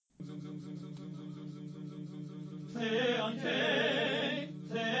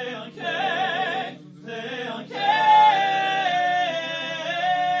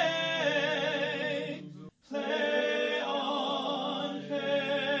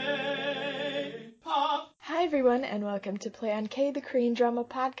everyone, and welcome to Play on K, the Korean drama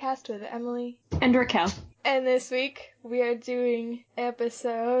podcast with Emily and Raquel. And this week we are doing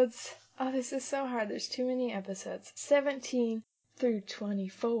episodes. Oh, this is so hard. There's too many episodes. 17 through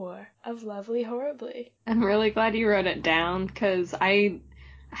 24 of Lovely Horribly. I'm really glad you wrote it down because I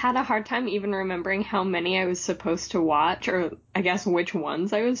had a hard time even remembering how many I was supposed to watch, or I guess which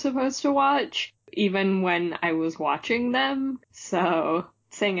ones I was supposed to watch, even when I was watching them. So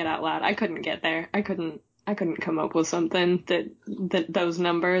saying it out loud, I couldn't get there. I couldn't come up with something that those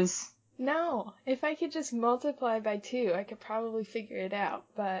numbers. No, if I could just multiply by 2, I could probably figure it out,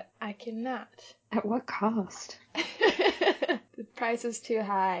 but I cannot. At what cost? The price is too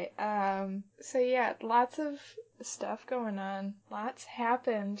high. So yeah, lots of stuff going on. Lots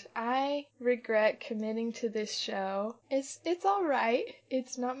happened. I regret committing to this show. It's alright.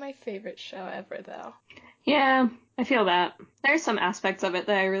 It's not my favorite show ever, though. Yeah, I feel that. There's some aspects of it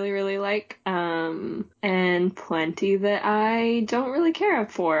that I really, really like, and plenty that I don't really care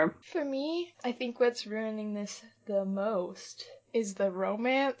for. For me, I think what's ruining this the most is the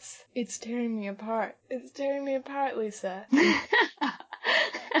romance. It's tearing me apart. It's tearing me apart, Lisa.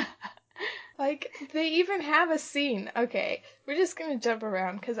 Like, they even have a scene. Okay, we're just gonna jump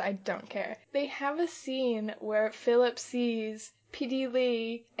around because I don't care. They have a scene where Philip sees P.D.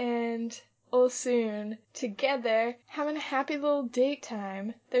 Lee and Oh-soon together having a happy little date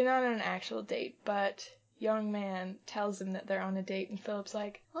time. They're not on an actual date, but young man tells him that they're on a date, and Philip's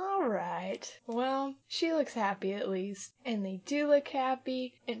like, alright, well, she looks happy at least. And they do look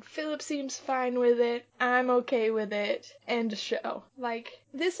happy, and Philip seems fine with it. I'm okay with it. End show. Like,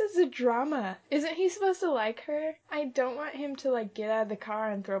 this is a drama. Isn't he supposed to like her? I don't want him to, like, get out of the car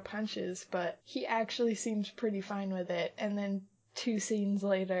and throw punches, but he actually seems pretty fine with it. And then 2 scenes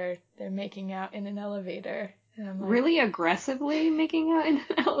later, they're making out in an elevator. And I'm like, really aggressively making out in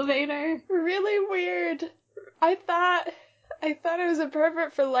an elevator? Really weird. I thought I was a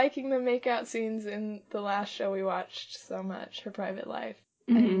pervert for liking the makeout scenes in the last show we watched so much, Her Private Life.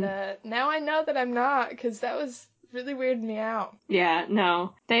 Mm-hmm. And now I know that I'm not, because that was really weirding me out. Yeah,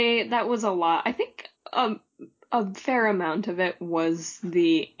 no. That was a lot. I think a fair amount of it was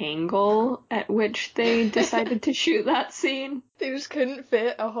the angle at which they decided to shoot that scene. They just couldn't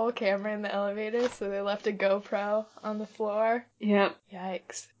fit a whole camera in the elevator, so they left a GoPro on the floor. Yep.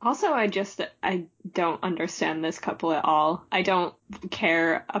 Yikes. Also, I don't understand this couple at all. I don't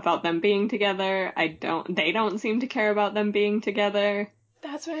care about them being together. They don't seem to care about them being together.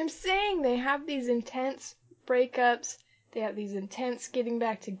 That's what I'm saying. They have these intense breakups. They have these intense getting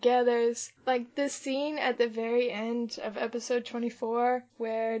back togethers. Like the scene at the very end of episode 24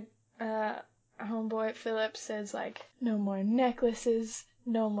 where homeboy Philip says, like, no more necklaces,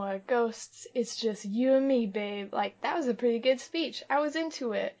 no more ghosts, it's just you and me, babe. Like, that was a pretty good speech. I was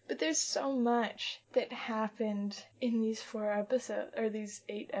into it. But there's so much that happened in these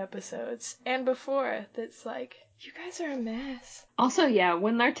 8 episodes and before that's like, you guys are a mess. Also, yeah,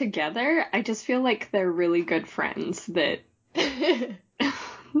 when they're together, I just feel like they're really good friends that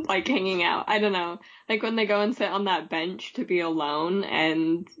like hanging out. I don't know. Like when they go and sit on that bench to be alone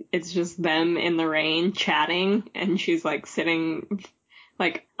and it's just them in the rain chatting and she's like sitting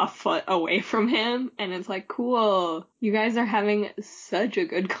like a foot away from him and it's like, cool, you guys are having such a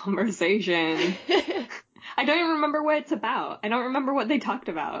good conversation. I don't even remember what it's about. I don't remember what they talked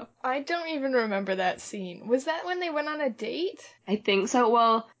about. I don't even remember that scene. Was that when they went on a date? I think so.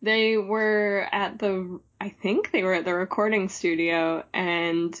 Well, they were at the recording studio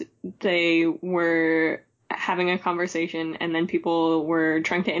and they were having a conversation and then people were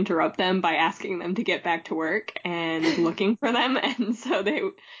trying to interrupt them by asking them to get back to work and looking for them. And so they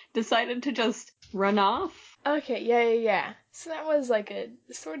decided to just run off. Okay, yeah. So that was like a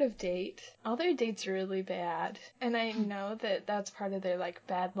sort of date. All their dates are really bad. And I know that that's part of their, like,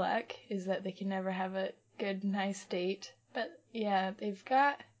 bad luck, is that they can never have a good, nice date. But, yeah, they've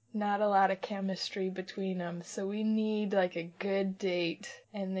got not a lot of chemistry between them, so we need, like, a good date.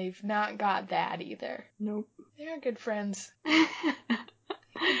 And they've not got that either. Nope. They're good friends. They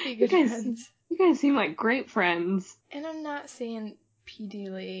could be good friends. You guys seem like great friends. And I'm not saying P.D.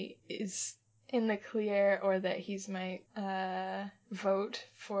 Lee is in the clear or that he's my vote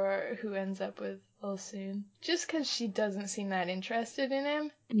for who ends up with Oh-soon. Just because she doesn't seem that interested in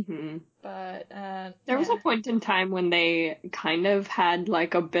him. Mm-hmm. But, there was a point in time when they kind of had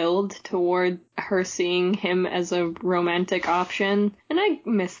like a build toward her seeing him as a romantic option, and I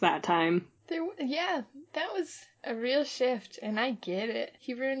miss that time. That was a real shift, and I get it.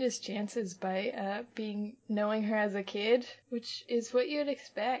 He ruined his chances by knowing her as a kid, which is what you'd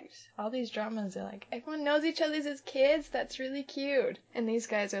expect. All these dramas are like, everyone knows each other as kids, that's really cute. And these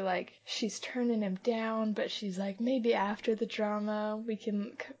guys are like, she's turning him down, but she's like, maybe after the drama we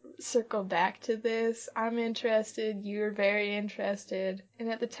can circle back to this. I'm interested, you're very interested. And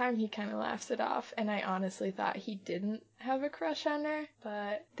at the time he kind of laughs it off, and I honestly thought he didn't have a crush on her,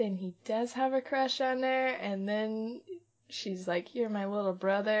 but then he does have a crush on her, and then she's like, you're my little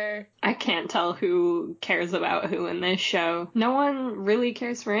brother. I can't tell who cares about who in this show. No one really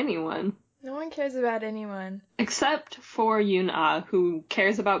cares for anyone. No one cares about anyone. Except for Yuna, who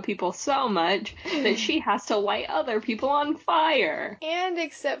cares about people so much that she has to light other people on fire. And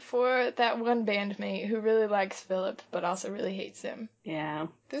except for that one bandmate who really likes Philip, but also really hates him. Yeah.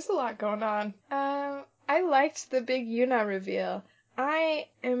 There's a lot going on. I liked the big Yuna reveal. I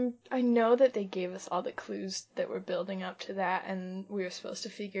know that they gave us all the clues that were building up to that, and we were supposed to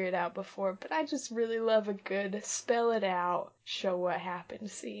figure it out before, but I just really love a good spell it out, show what happened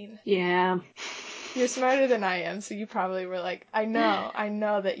scene. Yeah. You're smarter than I am, so you probably were like, I know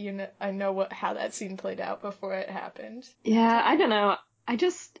that I know how that scene played out before it happened. Yeah, I don't know. I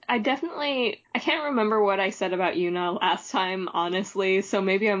can't remember what I said about Yuna last time, honestly, so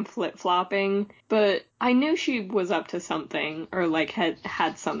maybe I'm flip-flopping, but I knew she was up to something, or like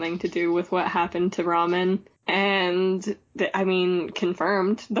had something to do with what happened to Ramen, and,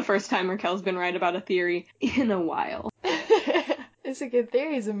 confirmed the first time Raquel's been right about a theory in a while. It's a good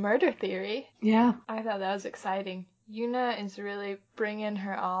theory, it's a murder theory. Yeah. I thought that was exciting. Yuna is really bringing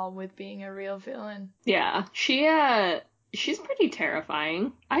her all with being a real villain. Yeah, she's pretty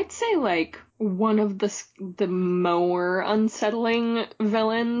terrifying. I'd say, like, one of the more unsettling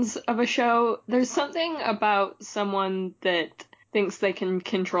villains of a show. There's something about someone that thinks they can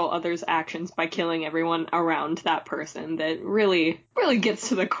control others' actions by killing everyone around that person that really, really gets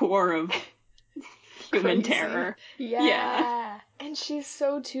to the core of human terror. Yeah. And she's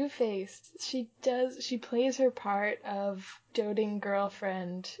so two-faced. She plays her part of doting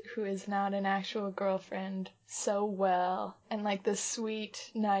girlfriend who is not an actual girlfriend so well. And like the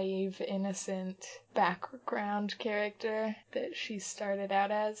sweet, naive, innocent background character that she started out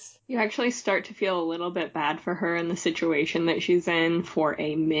as. You actually start to feel a little bit bad for her in the situation that she's in for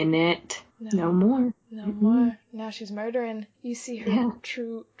a minute. No more. No more. Now she's murdering. You see her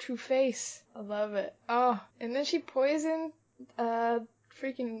true face. I love it. Oh, and then she poisoned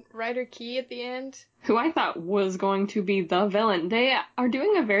freaking Ryder Key at the end. Who I thought was going to be the villain. They are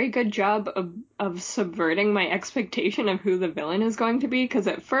doing a very good job of subverting my expectation of who the villain is going to be, because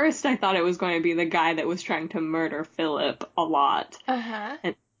at first I thought it was going to be the guy that was trying to murder Philip a lot. Uh-huh.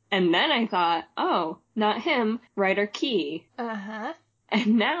 And then I thought, oh, not him, Ryder Key. Uh-huh.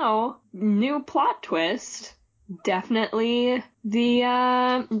 And now, new plot twist, definitely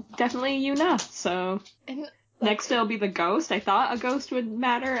Yuna, so... And next it'll be the ghost. I thought a ghost would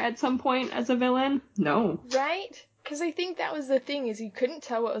matter at some point as a villain. No. Right? Because I think that was the thing, is you couldn't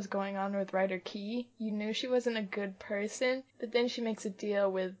tell what was going on with Ryder Key. You knew she wasn't a good person, but then she makes a deal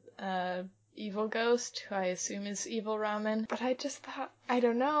with evil ghost, who I assume is evil Ramen. But I just thought, I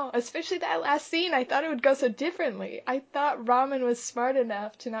don't know, especially that last scene, I thought it would go so differently. I thought Ramen was smart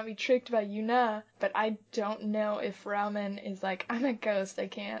enough to not be tricked by Yuna, but I don't know if Ramen is like, I'm a ghost, I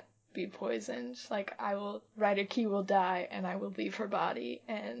can't be poisoned. Like, Ryder Key will die, and I will leave her body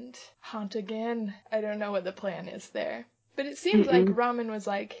and haunt again. I don't know what the plan is there. But it seems like Ramen was,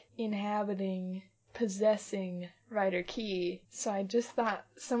 like, possessing Ryder Key, so I just thought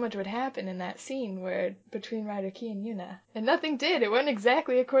so much would happen in that scene between Ryder Key and Yuna. And nothing did. It went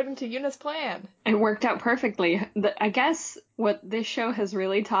exactly according to Yuna's plan. It worked out perfectly. I guess what this show has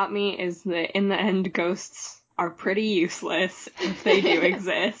really taught me is that in the end, ghosts are pretty useless if they do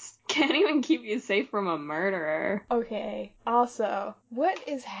exist. Can't even keep you safe from a murderer. Okay, also, what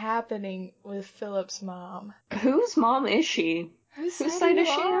is happening with Philip's mom? Whose mom is she? Whose side is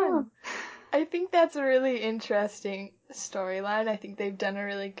she on? I think that's a really interesting storyline. I think they've done a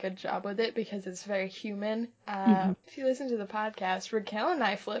really good job with it because it's very human. If you listen to the podcast, Raquel and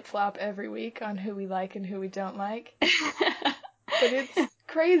I flip-flop every week on who we like and who we don't like. But it's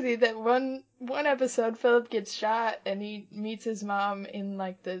crazy that one episode Philip gets shot and he meets his mom in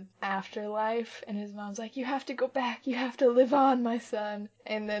like the afterlife, and his mom's like, you have to go back, you have to live on, my son.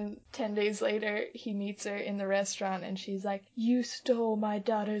 And then 10 days later he meets her in the restaurant and she's like, you stole my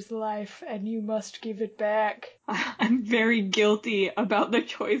daughter's life and you must give it back. I'm very guilty about the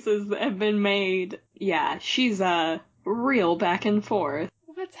choices that have been made. Yeah, she's real back and forth.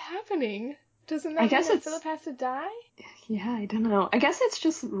 What's happening? Doesn't I that mean guess that it's, Philip has to die? yeah, I don't know. I guess it's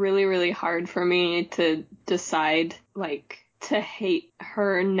just really, really hard for me to decide, like, to hate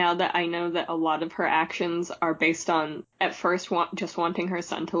her now that I know that a lot of her actions are based on, at first, just wanting her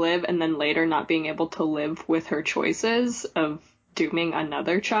son to live, and then later not being able to live with her choices of dooming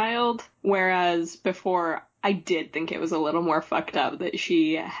another child. Whereas before, I did think it was a little more fucked up that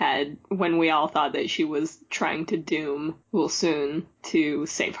she had, when we all thought that she was trying to doom Ulsoon to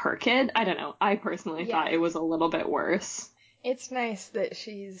save her kid. I don't know. I personally thought it was a little bit worse. It's nice that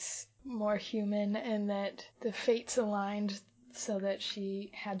she's more human and that the fates aligned so that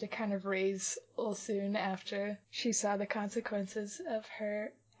she had to kind of raise Ulsoon after she saw the consequences of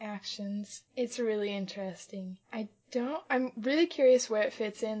her actions. It's really interesting. I'm really curious where it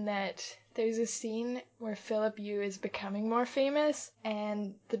fits in that there's a scene where Philip Yu is becoming more famous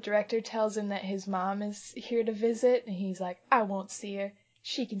and the director tells him that his mom is here to visit and he's like, I won't see her.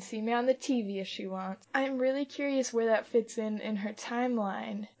 She can see me on the TV if she wants. I'm really curious where that fits in her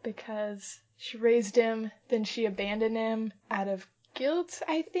timeline because she raised him, then she abandoned him out of guilt,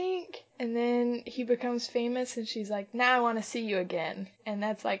 I think. And then he becomes famous and she's like, now I want to see you again. And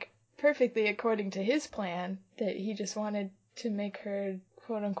that's like perfectly according to his plan that he just wanted to make her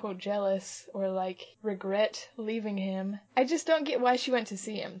quote unquote jealous or like regret leaving him. I just don't get why she went to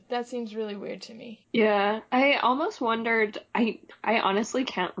see him. That seems really weird to me. Yeah, I almost wondered, I honestly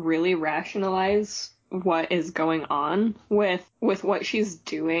can't really rationalize what is going on with what she's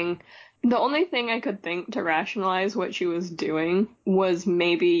doing. The only thing I could think to rationalize what she was doing was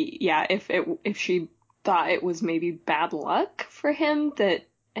maybe, yeah, if she thought it was maybe bad luck for him that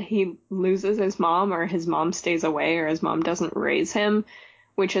he loses his mom or his mom stays away or his mom doesn't raise him,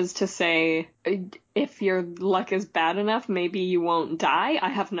 which is to say, if your luck is bad enough, maybe you won't die. I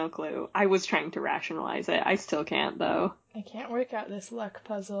have no clue. I was trying to rationalize it. I still can't, though. I can't work out this luck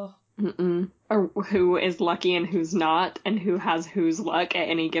puzzle. Or who is lucky and who's not, and who has whose luck at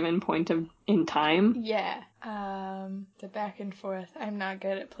any given point in time. Yeah, the back and forth. I'm not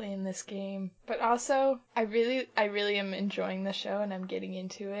good at playing this game. But also, I really am enjoying the show and I'm getting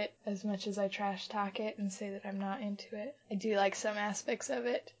into it as much as I trash talk it and say that I'm not into it. I do like some aspects of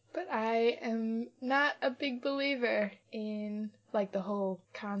it. But I am not a big believer in, like, the whole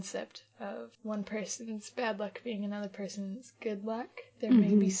concept of one person's bad luck being another person's good luck. There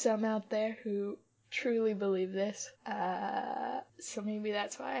may be some out there who truly believe this. So maybe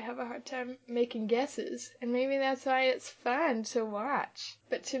that's why I have a hard time making guesses. And maybe that's why it's fun to watch.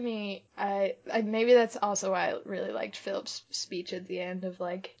 But to me, I maybe that's also why I really liked Philip's speech at the end of,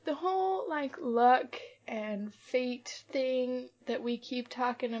 like, the whole, like, luck and fate thing that we keep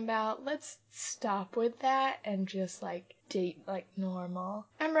talking about. Let's stop with that and just, like, date like normal.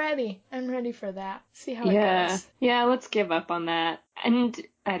 I'm ready for that. See how it goes. Yeah, let's give up on that. And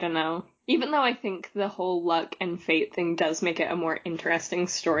I don't know. Even though I think the whole luck and fate thing does make it a more interesting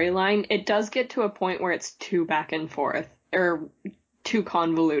storyline, it does get to a point where it's too back and forth, or too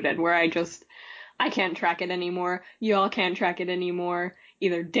convoluted, where I can't track it anymore. Y'all can't track it anymore.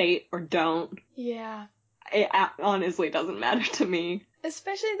 Either date or don't. Yeah. It honestly doesn't matter to me.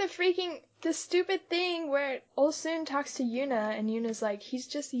 Especially the stupid thing where Ulsoon talks to Yuna and Yuna's like, he's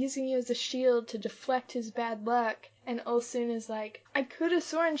just using you as a shield to deflect his bad luck. And Ulsoon is like, I could have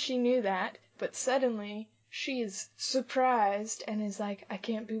sworn she knew that, but suddenly she's surprised and is like, I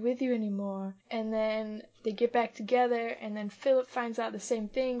can't be with you anymore. And then they get back together and then Philip finds out the same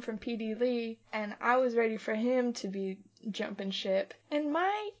thing from P.D. Lee and I was ready for him to be jumping ship. And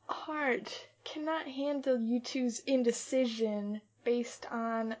my heart cannot handle you two's indecision based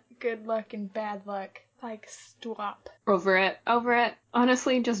on good luck and bad luck. Like, stop. Over it.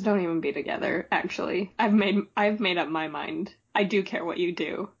 Honestly, just don't even be together, actually. I've made up my mind. I do care what you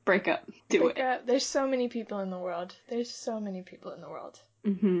do. Break up. Break up. There's so many people in the world.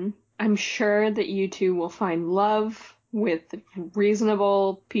 I'm sure that you two will find love with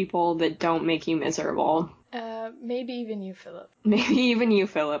reasonable people that don't make you miserable. Maybe even you,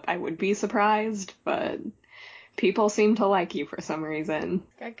 Philip. I would be surprised, but people seem to like you for some reason.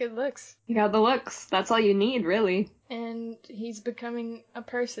 Got good looks. You got the looks. That's all you need, really. And he's becoming a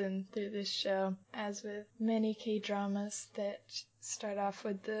person through this show, as with many K-dramas that start off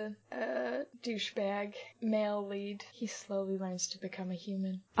with the douchebag male lead. He slowly learns to become a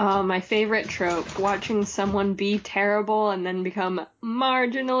human. My favorite trope, watching someone be terrible and then become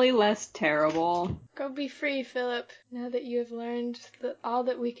marginally less terrible. Go be free, Philip. Now that you have learned all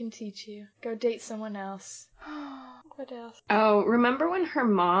that we can teach you, go date someone else. What else? Oh, remember when her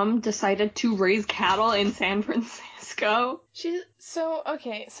mom decided to raise cattle in San Francisco? So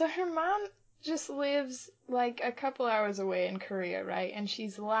her mom just lives like a couple hours away in Korea, right? And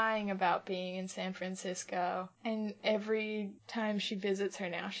she's lying about being in San Francisco. And every time she visits her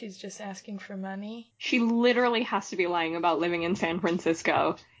now, she's just asking for money. She literally has to be lying about living in San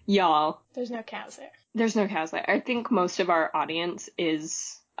Francisco. Y'all. There's no cows there. There's no cows there. I think most of our audience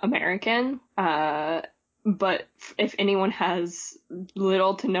is American. But if anyone has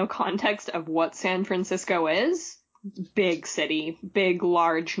little to no context of what San Francisco is, big city, big,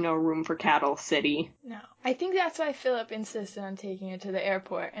 large, no room for cattle city. No. I think that's why Philip insisted on taking her to the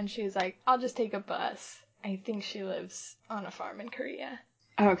airport, and she was like, I'll just take a bus. I think she lives on a farm in Korea.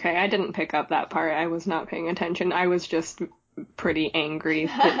 Okay, I didn't pick up that part. I was not paying attention. I was just pretty angry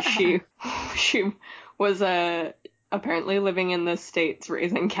that she was apparently living in the States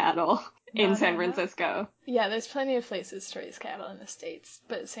raising cattle in San Francisco. Yeah, there's plenty of places to raise cattle in the States,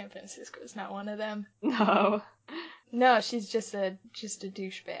 but San Francisco is not one of them. No. No, she's just a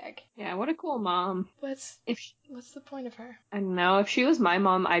douchebag. Yeah, what a cool mom. What's the point of her? I don't know. If she was my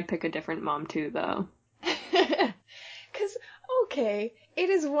mom, I'd pick a different mom too, though. 'Cause, okay, it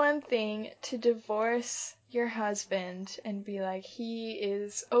is one thing to divorce your husband and be like, he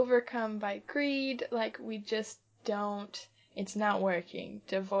is overcome by greed, like, we just don't, it's not working.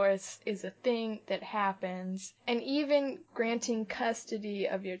 Divorce is a thing that happens. And even granting custody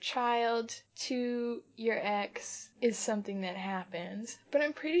of your child to your ex is something that happens. But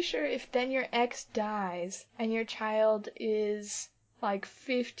I'm pretty sure if then your ex dies and your child is like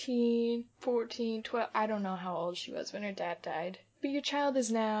 15, 14, 12, I don't know how old she was when her dad died. But your child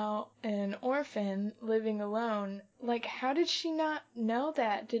is now an orphan living alone. Like, how did she not know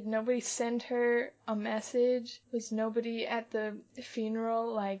that? Did nobody send her a message? Was nobody at the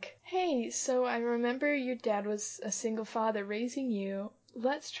funeral like, hey, so I remember your dad was a single father raising you.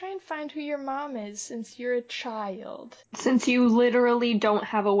 Let's try and find who your mom is since you're a child. Since you literally don't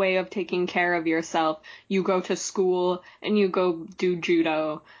have a way of taking care of yourself, you go to school and you go do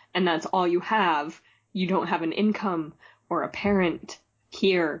judo, and that's all you have. You don't have an income or a parent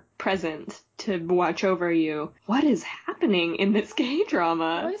here, present, to watch over you. What is happening in this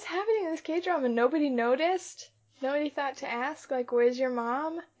K-drama? What is happening in this K-drama? Nobody noticed? Nobody thought to ask, like, where's your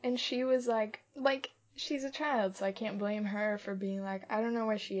mom? And she was like, she's a child, so I can't blame her for being like, I don't know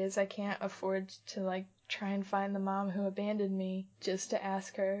where she is. I can't afford to, like, try and find the mom who abandoned me just to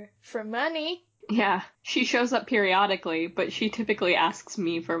ask her for money. Yeah, she shows up periodically, but she typically asks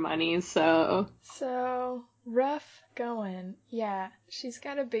me for money, so... So, rough going. Yeah, she's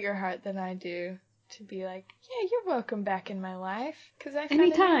got a bigger heart than I do to be like, yeah, you're welcome back in my life, because I found a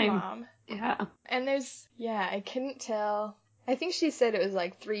new mom. Yeah. And I couldn't tell. I think she said it was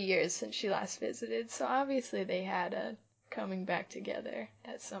like 3 years since she last visited, so obviously they had a coming back together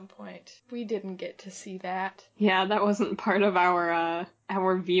at some point. We didn't get to see that. Yeah, that wasn't part of our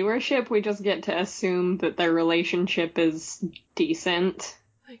viewership. We just get to assume that their relationship is decent.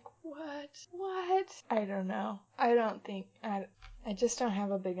 Like, what? I don't know. I just don't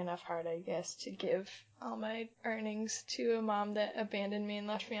have a big enough heart, I guess, to give all my earnings to a mom that abandoned me and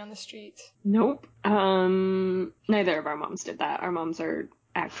left me on the streets. Nope. Neither of our moms did that. Our moms are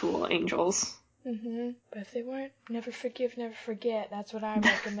actual angels. Mm-hmm. But if they weren't, never forgive, never forget. That's what I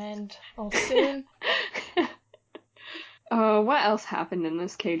recommend. Soon. What else happened in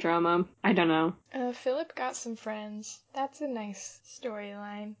this K-drama? I don't know. Philip got some friends. That's a nice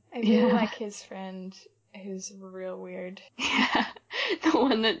storyline. I really like his friend, who's real weird. Yeah. The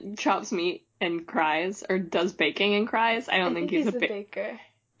one that chops meat and cries, or does baking and cries? I don't think he's a baker.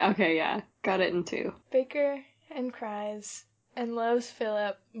 Okay, yeah. Got it in 2. Baker and cries. And loves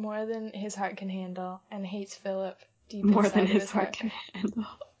Philip more than his heart can handle, and hates Philip deep more inside than of his heart can handle.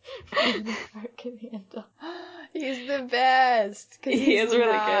 More than his heart can handle. He's the best. Because he is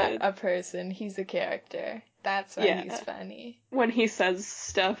really not good. A person. He's a character. That's why he's funny. When he says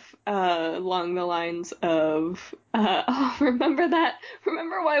stuff along the lines of, remember that?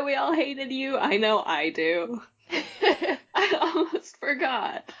 Remember why we all hated you? I know I do. I almost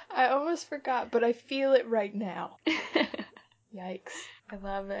forgot, but I feel it right now. Yikes. I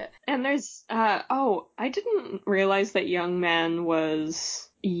love it. And there's, I didn't realize that Young Man was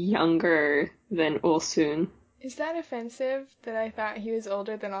younger than Ulsoon. Is that offensive that I thought he was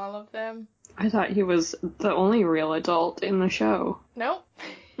older than all of them? I thought he was the only real adult in the show. Nope.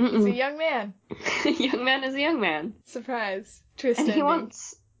 He's a young man. Young Man is a young man. Surprise. Twist and ending. He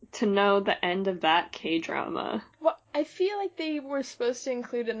wants to know the end of that K-drama. What? I feel like they were supposed to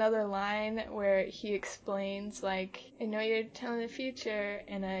include another line where he explains, like, I know you're telling the future,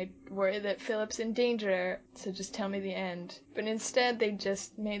 and I worry that Philip's in danger, so just tell me the end. But instead, they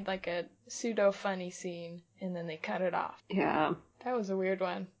just made, like, a pseudo-funny scene, and then they cut it off. Yeah. That was a weird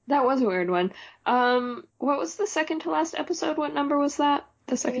one. That was a weird one. What was the second to last episode? What number was that?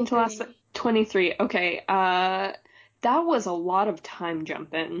 The second 23. to last? 23. Okay. That was a lot of time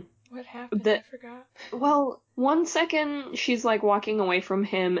jumping. What happened? I forgot. Well, 1 second she's like walking away from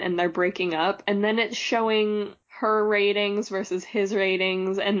him and they're breaking up, and then it's showing her ratings versus his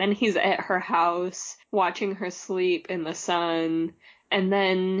ratings, and then he's at her house watching her sleep in the sun, and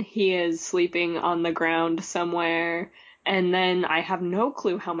then he is sleeping on the ground somewhere, and then I have no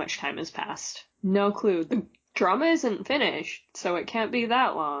clue how much time has passed. No clue. The drama isn't finished, so it can't be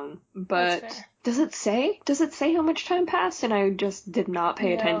that long. But That's fair. does it say? Does it say how much time passed? And I just did not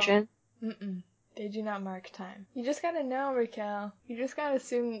pay attention. Mm-mm. They do not mark time. You just gotta know, Raquel. You just gotta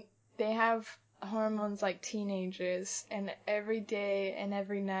assume they have hormones like teenagers, and every day and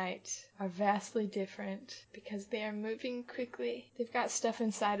every night are vastly different because they are moving quickly. They've got stuff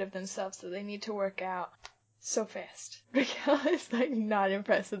inside of themselves that they need to work out so fast. Raquel is like not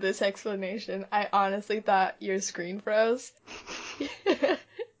impressed with this explanation. I honestly thought your screen froze.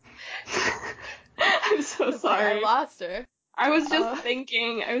 I'm so sorry. I lost her. I was just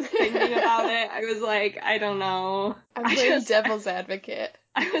thinking about it. I was like, I don't know. I'm playing devil's advocate.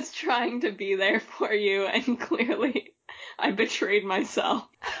 I was trying to be there for you, and clearly I betrayed myself.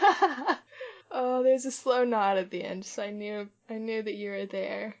 Oh, there's a slow nod at the end, so I knew that you were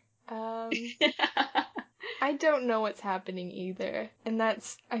there. I don't know what's happening either, and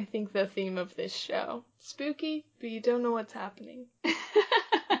that's, I think, the theme of this show. Spooky, but you don't know what's happening.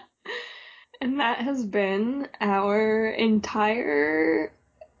 And that has been our entire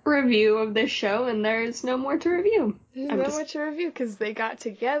review of this show, and there's no more to review. There's no more to review, because they got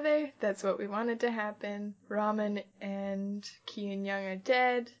together. That's what we wanted to happen. Ramen and Ki and Young are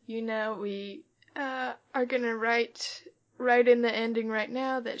dead. You know, we are gonna write in the ending right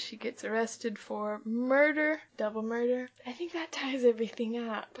now that she gets arrested for murder, double murder. I think that ties everything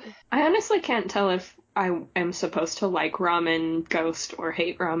up. I honestly can't tell if I am supposed to like Ramen Ghost or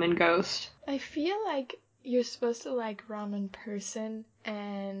hate Ramen Ghost. I feel like you're supposed to like Ramen Person,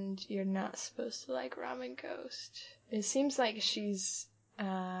 and you're not supposed to like Ramen Ghost. It seems like she's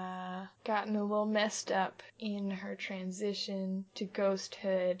gotten a little messed up in her transition to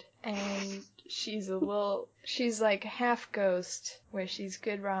ghosthood, and she's like half ghost, where she's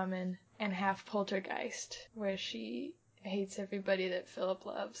good ramen, and half poltergeist, where she hates everybody that Philip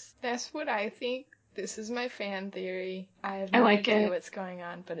loves. That's what I think. This is my fan theory. I have no idea what's going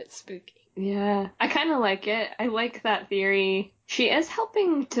on, but it's spooky. Yeah, I kind of like it. I like that theory. She is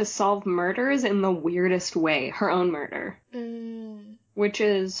helping to solve murders in the weirdest way, her own murder. Which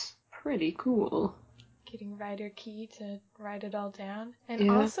is pretty cool. Getting Writer Key to write it all down. And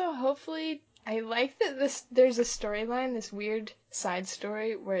also, hopefully, I like that there's a storyline, this weird side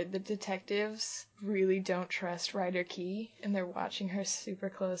story, where the detectives really don't trust Writer Key, and they're watching her super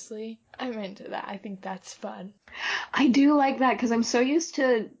closely. I'm into that. I think that's fun. I do like that, because I'm so used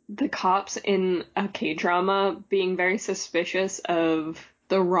to the cops in a K-drama being very suspicious of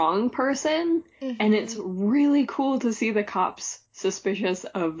the wrong person, and it's really cool to see the cops suspicious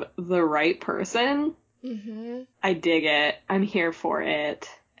of the right person. I dig it. I'm here for it.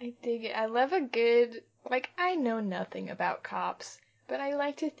 I dig it. I love a good, I know nothing about cops, but I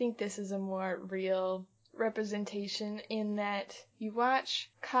like to think this is a more real representation in that you watch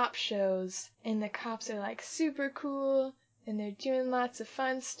cop shows and the cops are super cool and they're doing lots of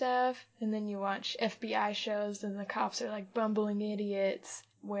fun stuff, and then you watch FBI shows and the cops are bumbling idiots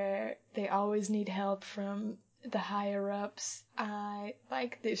where they always need help from the higher ups. I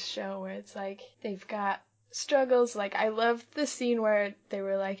like this show where it's they've got struggles. I love the scene where they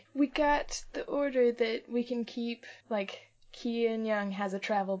were we got the order that we can keep, Ki and Young has a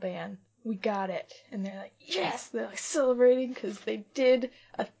travel ban. We got it. And they're yes! They're celebrating because they did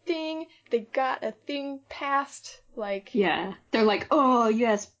a thing. They got a thing passed. Yeah. They're oh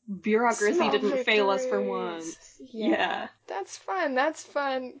yes, bureaucracy didn't victories. Fail us for once. Yeah. That's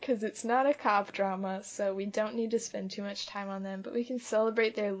fun because it's not a cop drama, so we don't need to spend too much time on them, but we can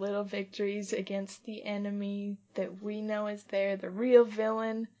celebrate their little victories against the enemy that we know is there, the real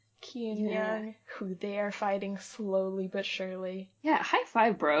villain, Ki and Young, who they are fighting slowly but surely. Yeah, high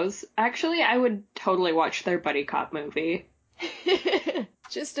five, bros. Actually, I would totally watch their buddy cop movie.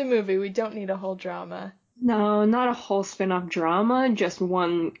 Just a movie, we don't need a whole drama. No, not a whole spin-off drama, just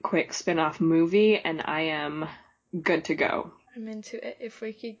one quick spin-off movie, and I am good to go. I'm into it. If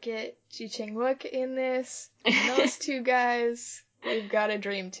we could get Ji Chang-wook in this, and those two guys, we've got a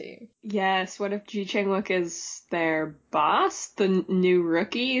dream team. Yes, what if Ji Chang-wook is their boss, the new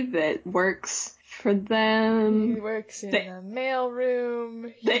rookie that works for them? He works in the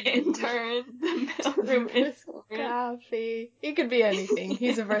mailroom. The intern, the mailroom intern. Coffee. He could be anything.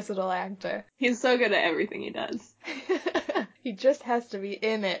 He's a versatile actor. He's so good at everything he does. He just has to be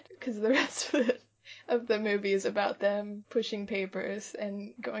in it, because the rest of the movie is about them pushing papers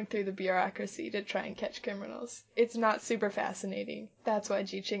and going through the bureaucracy to try and catch criminals. It's not super fascinating. That's why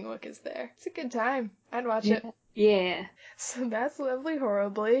Ji Chang-wook is there. It's a good time. I'd watch it. Yeah. So that's Lovely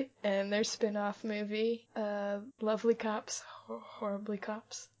Horribly, and their spin-off movie, Lovely Cops, Horribly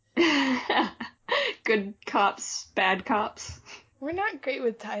Cops. Good cops, bad cops. We're not great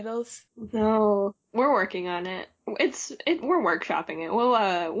with titles. No, we're working on it. We're workshopping it.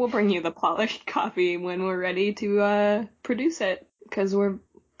 We'll bring you the polished copy when we're ready to produce it, because we're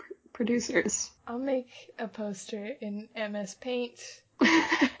producers. I'll make a poster in MS Paint,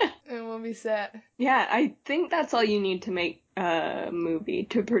 and we'll be set. Yeah, I think that's all you need to make a movie,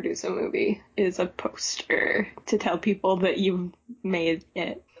 to produce a movie, is a poster to tell people that you've made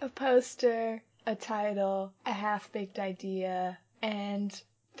it. A poster, a title, a half-baked idea, and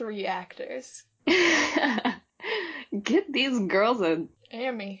 3 actors. Get these girls a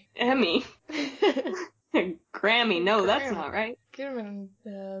Emmy. Emmy. A Grammy. No, that's not right. Get them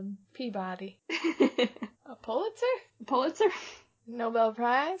in Peabody. A Pulitzer? Pulitzer? Nobel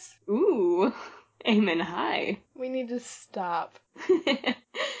Prize? Ooh, aiming high. We need to stop.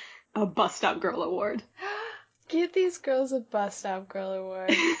 A Bus Stop Girl Award. Give these girls a Bus Stop Girl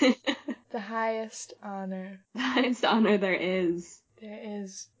Award. The highest honor. The highest honor there is. There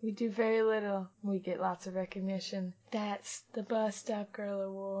is. We do very little. We get lots of recognition. That's the Bus Stop Girl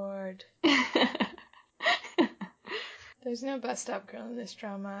Award. There's no Bus Stop Girl in this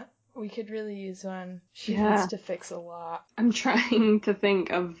drama. We could really use one. She needs to fix a lot. I'm trying to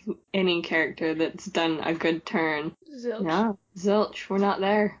think of any character that's done a good turn. Zilch. No, Zilch, we're not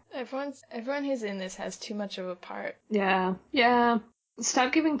there. Everyone who's in this has too much of a part. Yeah.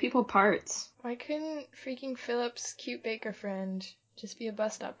 Stop giving people parts. Why couldn't freaking Philip's cute baker friend just be a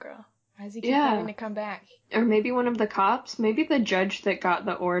bus stop girl? Why does he keep having to come back? Or maybe one of the cops? Maybe the judge that got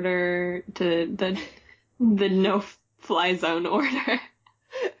the order to the no-fly zone order.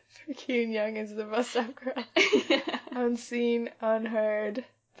 Kean Young is the bus stop girl. Unseen, unheard,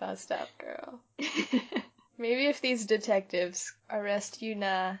 bus stop girl. Maybe if these detectives arrest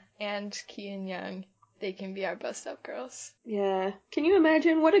Yuna and Kean Young, they can be our bus stop girls. Yeah. Can you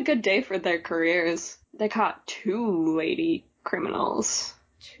imagine? What a good day for their careers. They caught 2 lady criminals.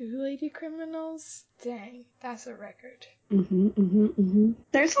 2 lady criminals? Dang, that's a record.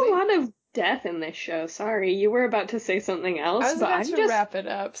 There's a lot of death in this show. Sorry, you were about to say something else. I was about to wrap it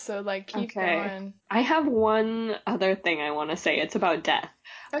up, so keep going. I have one other thing I want to say. It's about death.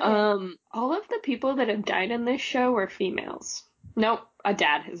 Okay. All of the people that have died in this show were females. Nope, a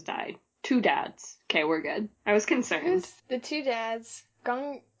dad has died. 2 dads. Okay, we're good. I was concerned. Who's the 2 dads?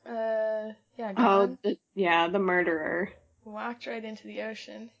 Gong. Oh, the murderer. Walked right into the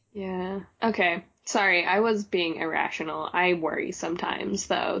ocean. Yeah. Okay. Sorry, I was being irrational. I worry sometimes,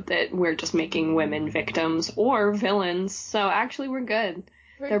 though, that we're just making women victims or villains. So actually, we're good.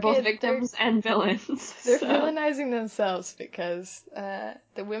 They're both victims and villains. They're villainizing themselves because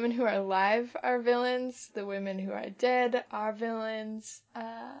the women who are alive are villains. The women who are dead are villains.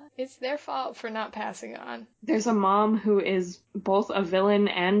 It's their fault for not passing on. There's a mom who is both a villain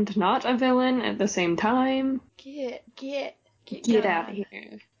and not a villain at the same time. Get out of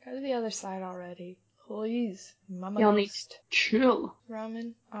here. Go to the other side already. Please. Mama Y'all need to chill.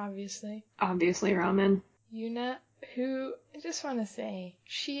 Ramen, obviously. Obviously Ramen. Yuna, who, I just want to say,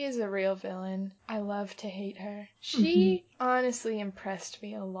 she is a real villain. I love to hate her. She honestly impressed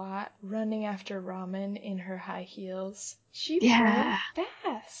me a lot, running after Ramen in her high heels. She ran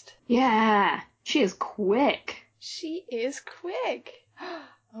fast. Yeah, she is quick. She is quick.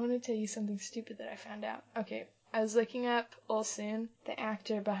 I want to tell you something stupid that I found out. Okay, I was looking up Ulsoon, the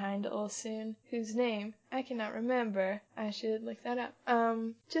actor behind Ulsoon, whose name I cannot remember. I should look that up.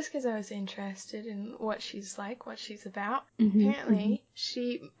 Just because I was interested in what she's like, what she's about. Apparently,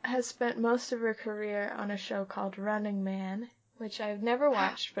 she has spent most of her career on a show called Running Man, which I've never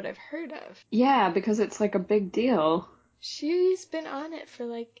watched, but I've heard of. Yeah, because it's a big deal. She's been on it for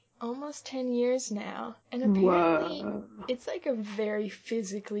almost 10 years now. And apparently, it's a very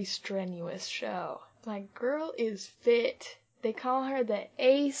physically strenuous show. Girl is fit. They call her the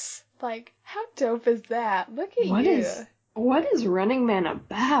ace. How dope is that? Look at you. What is Running Man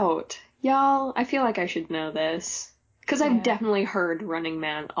about? Y'all, I feel like I should know this. Because I've Yeah. definitely heard Running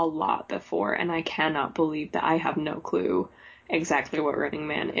Man a lot before, and I cannot believe that I have no clue exactly what Running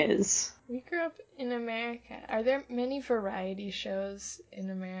Man is. We grew up in America. Are there many variety shows in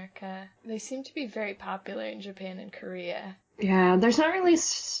America? They seem to be very popular in Japan and Korea. Yeah, there's not really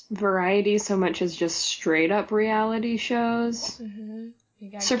variety so much as just straight up reality shows. Mm-hmm.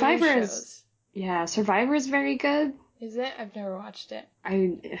 You got Survivor game is, shows. yeah, Survivor is very good. Is it? I've never watched it.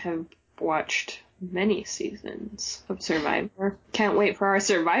 I have watched many seasons of Survivor. Can't wait for our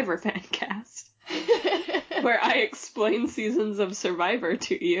Survivor fan cast, where I explain seasons of Survivor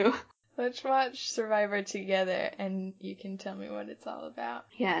to you. Let's watch Survivor together, and you can tell me what it's all about.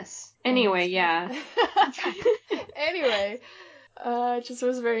 Yes. Anyway, yeah. Anyway, I just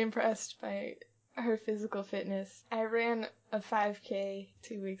was very impressed by her physical fitness. I ran a 5K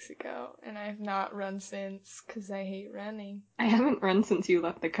 2 weeks ago, and I have not run since because I hate running. I haven't run since you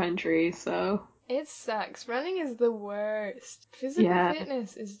left the country, so. It sucks. Running is the worst. Physical Yeah.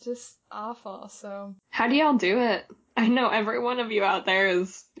 fitness is just awful, so. How do y'all do it? I know every one of you out there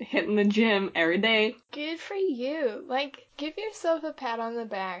is hitting the gym every day. Good for you. Like, give yourself a pat on the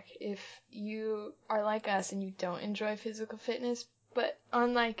back if you are like us and you don't enjoy physical fitness, but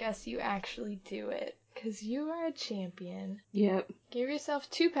unlike us, you actually do it. Because you are a champion. Yep. Give yourself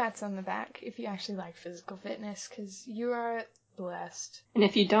 2 pats on the back if you actually like physical fitness, because you are blessed. And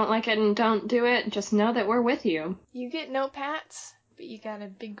if you don't like it and don't do it, just know that we're with you. You get no pats, but you got a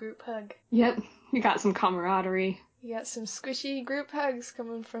big group hug. Yep. You got some camaraderie. You got some squishy group hugs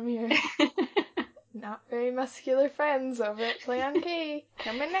coming from your not very muscular friends over at Play on K.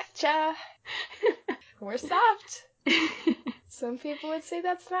 Coming at ya. We're soft. Some people would say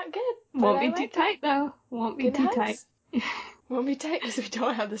that's not good. But Won't I be too like tight, though. Won't be good too hugs. Won't be tight because we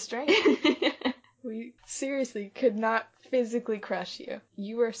don't have the strength. tight. We seriously could not physically crush you.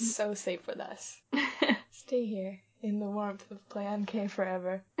 You are so safe with us. Stay here in the warmth of Play on K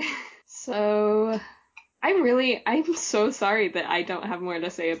forever. So, I'm so sorry that I don't have more to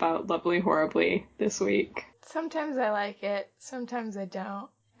say about Lovely Horribly this week. Sometimes I like it, sometimes I don't.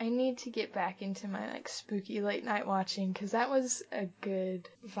 I need to get back into my spooky late night watching because that was a good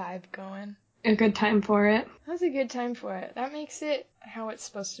vibe going. A good time for it. That was a good time for it. That makes it how it's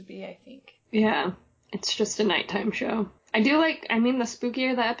supposed to be, I think. Yeah, it's just a nighttime show. The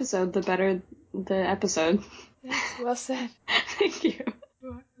spookier the episode, the better the episode. That's well said. Thank you.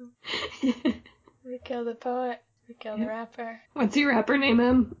 You're welcome. Raquel the poet, Raquel the rapper. What's your rapper name,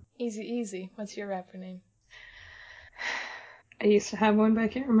 Em? Easy. What's your rapper name? I used to have one, but I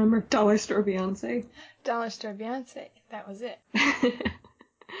can't remember. Dollar Store Beyonce. Dollar Store Beyonce. That was it.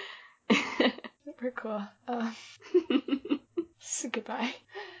 Super cool. So goodbye.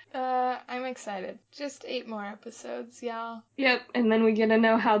 I'm excited. Just 8 more episodes, y'all. Yep, and then we get to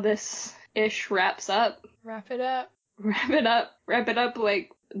know how this ish wraps up. Wrap it up. Wrap it up. Wrap it up like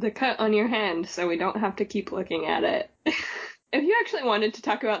the cut on your hand so we don't have to keep looking at it. If you actually wanted to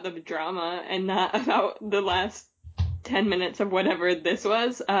talk about the drama and not about the last 10 minutes of whatever this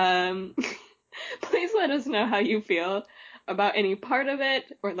was, please let us know how you feel about any part of it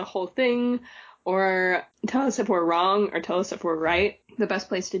or the whole thing, or tell us if we're wrong or tell us if we're right. The best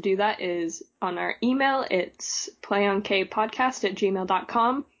place to do that is on our email. It's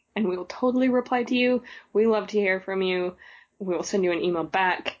playonkpodcast@gmail.com, and we will totally reply to you. We love to hear from you. We will send you an email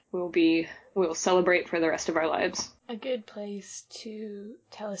back. We will celebrate for the rest of our lives. A good place to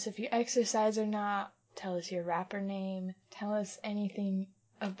tell us if you exercise or not, tell us your rapper name, tell us anything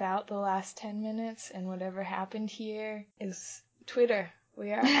about the last 10 minutes and whatever happened here is Twitter.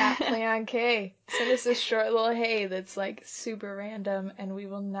 We are at PlayOnK. Send us a short little hey that's super random and we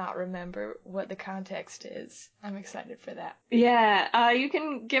will not remember what the context is. I'm excited for that. Yeah, you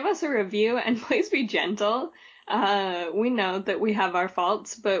can give us a review and please be gentle. We know that we have our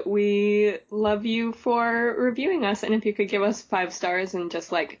faults, but we love you for reviewing us. And if you could give us 5 stars and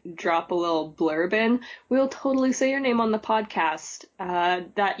just drop a little blurb in, we'll totally say your name on the podcast.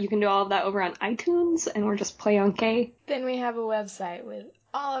 That you can do all of that over on iTunes, and we're just Play on K. Then we have a website with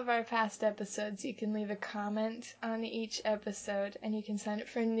all of our past episodes. You can leave a comment on each episode, and you can sign up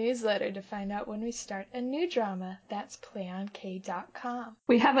for a newsletter to find out when we start a new drama. That's playonk.com.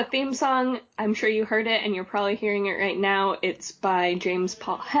 We have a theme song. I'm sure you heard it, and you're probably hearing it right now. It's by James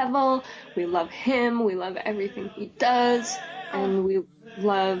Paul Hevel. We love him. We love everything he does, and we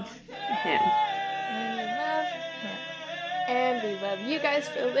love him. And we love you guys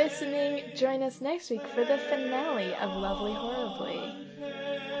for listening. Join us next week for the finale of Lovely Horribly.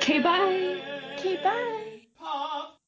 Okay, bye. Okay, bye.